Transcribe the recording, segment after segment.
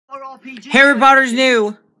RPG. Harry Potter's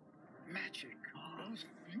new. Magic, both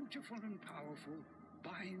beautiful and powerful,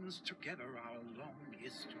 binds together our long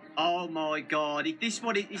history. Oh my god! If this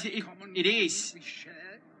what it is, if it is, We share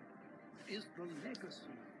is the legacy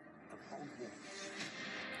of Hogwarts.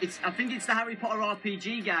 it's. I think it's the Harry Potter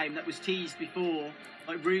RPG game that was teased before,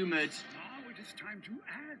 like rumored. Now it is time to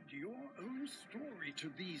add your own story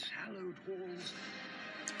to these hallowed halls,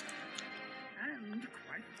 and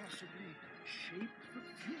quite possibly shape the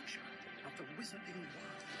future of the wizarding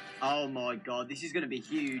world. Oh my god! This is going to be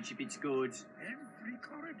huge if it's good. Every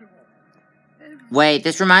corridor, every Wait,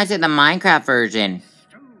 this reminds me of the Minecraft version.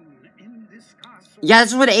 stone in this castle. Yeah,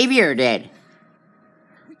 that's what Aviator did.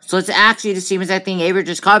 So it's actually the same exact thing Aviator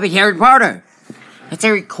just copied Harry Potter. That's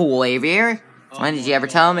very cool, Aviator. When did you ever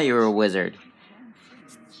tell me you were a wizard?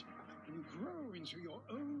 And grow into your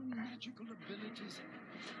own magical abilities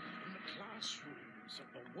in the classrooms of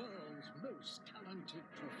the world's most talented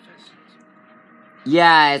professors.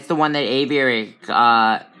 Yeah, it's the one that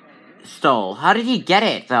Aviator, stole. How did he get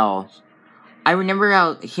it, though? I remember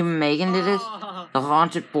how him and Megan did this. The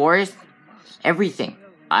Haunted Forest. Everything.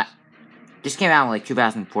 This came out in, like,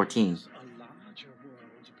 2014. A larger world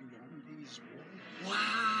beyond these walls.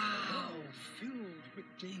 Wow! Filled with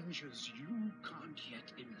dangers you can't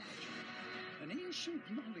yet imagine. An ancient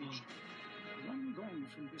knowledge long gone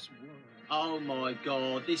from this world. Oh my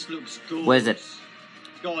god! This looks good. What is it?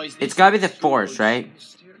 Guys? It's gotta be the Forest, right? The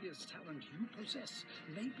mysterious talent you possess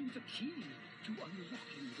may be the key to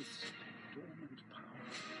unlocking this dormant power.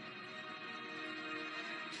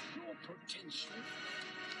 Your potential.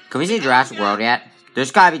 Can we see Jurassic World yet?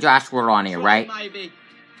 There's gotta be Jurassic World on here, Troll, right? Maybe.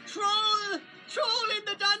 Troll! Troll in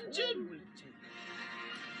the dungeon! will take.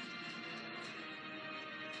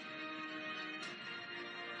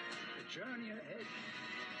 The journey ahead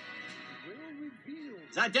will reveal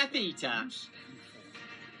Is that Death Eater? you stand for.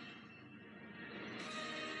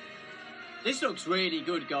 This looks really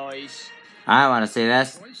good, guys. I want to see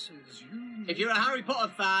this. Choices you If you're a Harry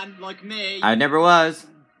Potter fan like me, I never was.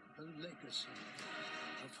 the legacy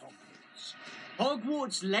of Hogwarts.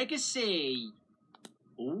 Hogwarts Legacy.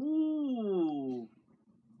 Ooh.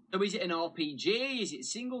 So is it an RPG? Is it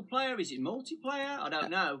single player? Is it multiplayer? I don't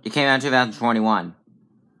know. It came out in 2021.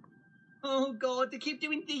 Oh god, they keep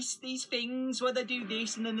doing these things where they do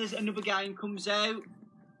this and then there's another game comes out.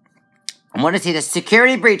 I want to see the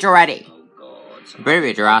security breach already. Oh god. It better be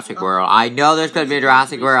a Jurassic World. I know there's gonna be a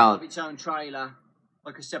Jurassic World. Its own trailer,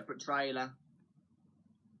 like a separate trailer.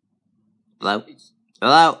 Hello? It's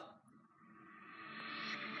Hello?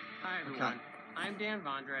 Hi everyone, I'm Dan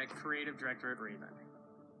Vondrak, Creative Director at Raven.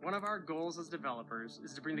 One of our goals as developers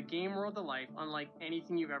is to bring the game world to life unlike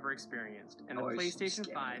anything you've ever experienced, and the Oh, it's so PlayStation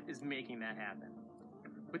scary. 5 is making that happen.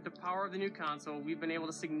 With the power of the new console, we've been able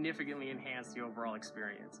to significantly enhance the overall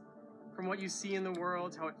experience. From what you see in the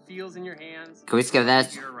world, how it feels in your hands, Can we skip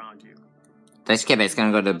this? you're around you. Let's skip it. It's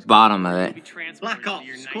gonna go to the bottom of You'll it. be transported Black to the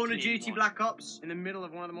year Ops. Call of Duty 1981, Black Ops. in the middle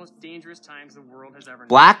of one of the most dangerous times the world has ever known.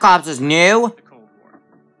 Black Ops is new? The Cold War.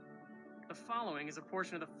 The following is a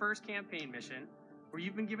portion of the first campaign mission where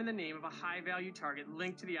you've been given the name of a high-value target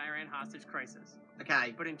linked to the Iran hostage crisis.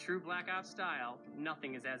 Okay. But in true Black Ops style,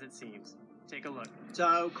 nothing is as it seems. Take a look.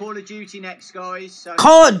 So Call of Duty next, guys. So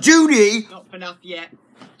Call of Duty? not enough yet.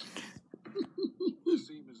 The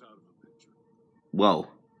theme is out of the picture. Whoa.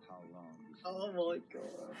 How long? Oh my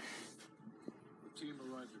god. The team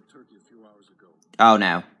arrived in Turkey a few hours ago. Oh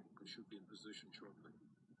no. They should be in position shortly.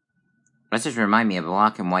 That just remind me of a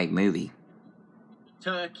black and white movie.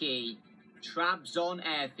 Turkey. Trabzon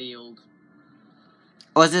Airfield.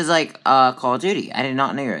 Oh, this is like, Call of Duty. I did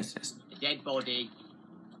not know this. A dead body.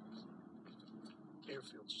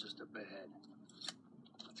 Airfield's just up ahead.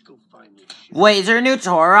 Let's go find this shit. Wait, is there a new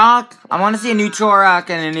Turok? I want to see a new Turok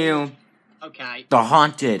and a new... Okay. The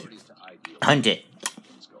Haunted. What is the ideal? Hunted.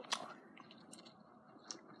 Things go on.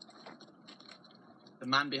 The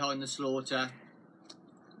man behind the slaughter.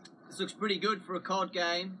 This looks pretty good for a COD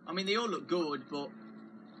game. I mean, they all look good, but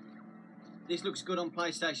this looks good on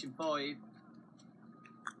PlayStation 5.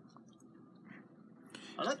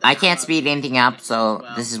 like the I can't arrow. speed anything up, so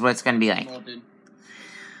Well, this is what it's gonna be like. Modern.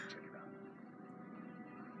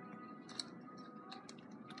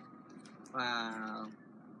 Wow.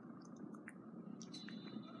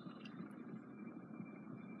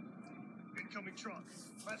 Incoming truck.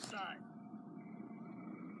 Left side.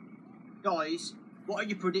 Guys, what are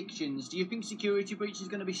your predictions? Do you think Security Breach is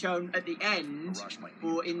going to be shown at the end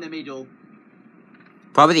or in the middle?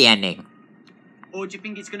 Probably the ending. Or do you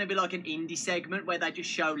think it's going to be like an indie segment where they just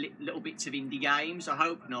show little bits of indie games? I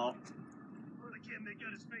hope not. Well, they can't make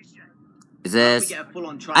out his face yet. Is We this? get a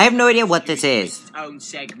full-on I have no idea what this trailer. is. Its own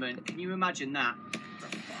segment. Can you imagine that?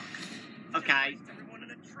 Okay.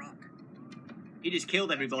 He just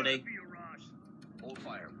killed everybody. Hold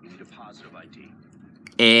fire. We need a positive ID.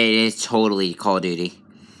 It is totally Call of Duty.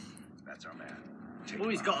 That's our man. Oh,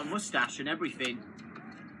 he's got a mustache and everything.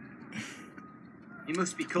 He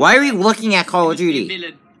must be cool. Why are we looking at Call of He must be a Duty?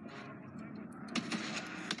 villain.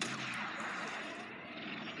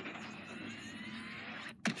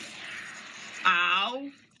 Ow!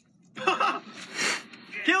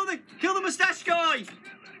 Kill the mustache guy!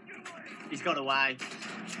 He's got away.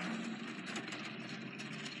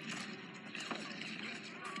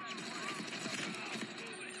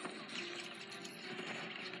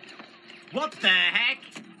 What the heck?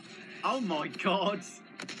 Oh my god.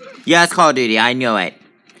 Yeah, it's Call of Duty. I know it.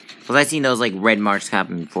 Cause I've seen those like red marks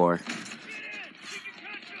happen before.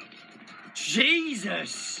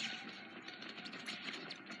 Jesus!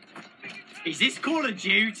 Is this Call of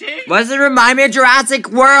Duty? What does it remind me of Jurassic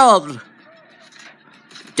World?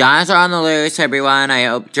 Dinosaur on the loose, everyone. I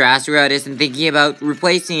hope Jurassic World isn't thinking about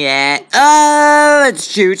replacing it. Oh, it's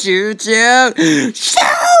shoot, shoot, shoot.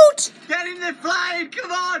 Shoot! Get in the flame,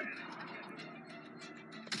 come on!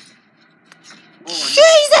 Oh,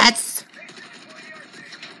 Jesus!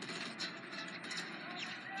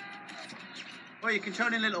 oh, you're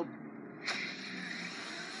controlling a little...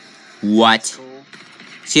 What? Cool.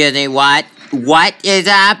 Excuse me, what? What is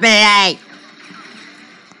happening?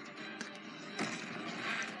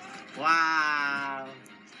 Wow.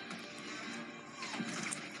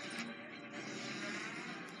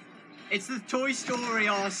 It's the Toy Story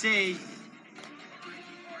RC.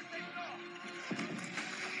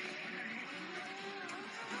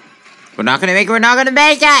 We're not gonna make it, we're not gonna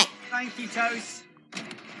make it! Thank you, Toast.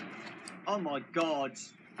 Oh my god.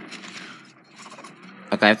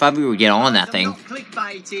 Okay, I thought we would get on that I'm thing. not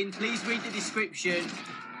clickbaiting, please read the description.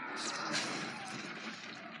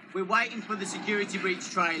 We're waiting for the security breach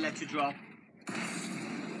trailer to drop.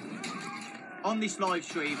 On this live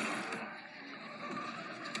stream.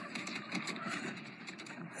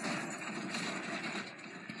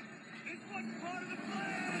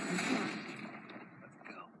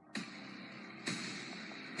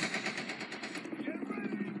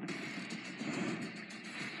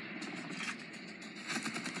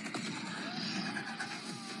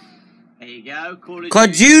 There you go, Call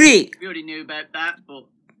of Duty! We already knew about that, but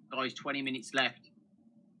guys, 20 minutes left.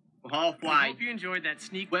 We're I halfway. hope you enjoyed that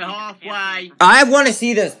sneak We're peek at the halfway. campaign. I wanna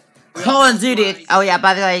see this. Call of Duty. Oh yeah,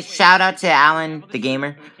 by the way, shout out to Alan, the gamer.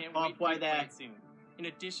 And we can't wait Halfway for it there. quite soon. In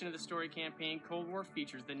addition to the story campaign, Cold War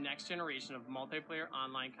features the next generation of multiplayer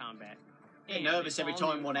online combat. Get and nervous the every all-new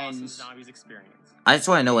time one Awesome ends. Zombies experience. I just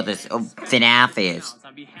wanna know what this FNAF is.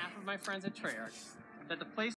 On behalf of my friends at Treyarch, that the place